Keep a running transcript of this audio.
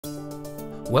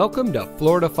Welcome to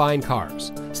Florida Fine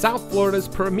Cars, South Florida's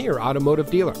premier automotive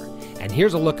dealer. And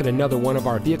here's a look at another one of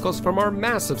our vehicles from our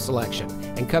massive selection,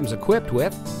 and comes equipped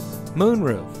with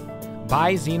moonroof,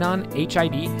 bi-xenon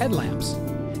HID headlamps,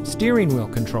 steering wheel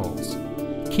controls,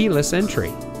 keyless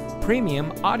entry,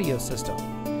 premium audio system,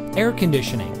 air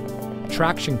conditioning,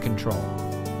 traction control,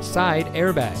 side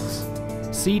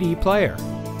airbags, CD player,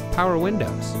 power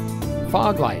windows,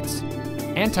 fog lights,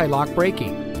 anti-lock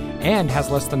braking, and has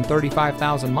less than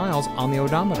 35,000 miles on the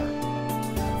odometer.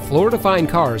 Florida Fine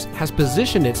Cars has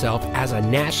positioned itself as a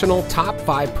national top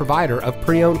 5 provider of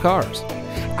pre-owned cars.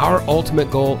 Our ultimate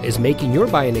goal is making your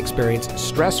buying experience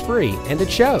stress-free, and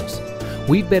it shows.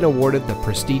 We've been awarded the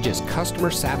prestigious Customer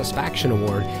Satisfaction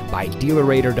Award by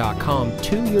DealerRater.com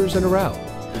 2 years in a row.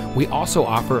 We also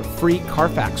offer free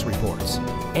Carfax reports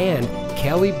and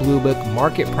Kelley Blue Book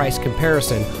market price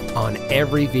comparison on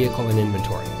every vehicle in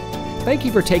inventory. Thank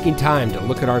you for taking time to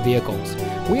look at our vehicles.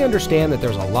 We understand that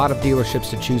there's a lot of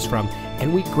dealerships to choose from,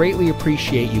 and we greatly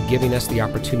appreciate you giving us the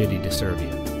opportunity to serve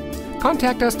you.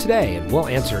 Contact us today and we'll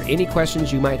answer any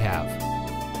questions you might have.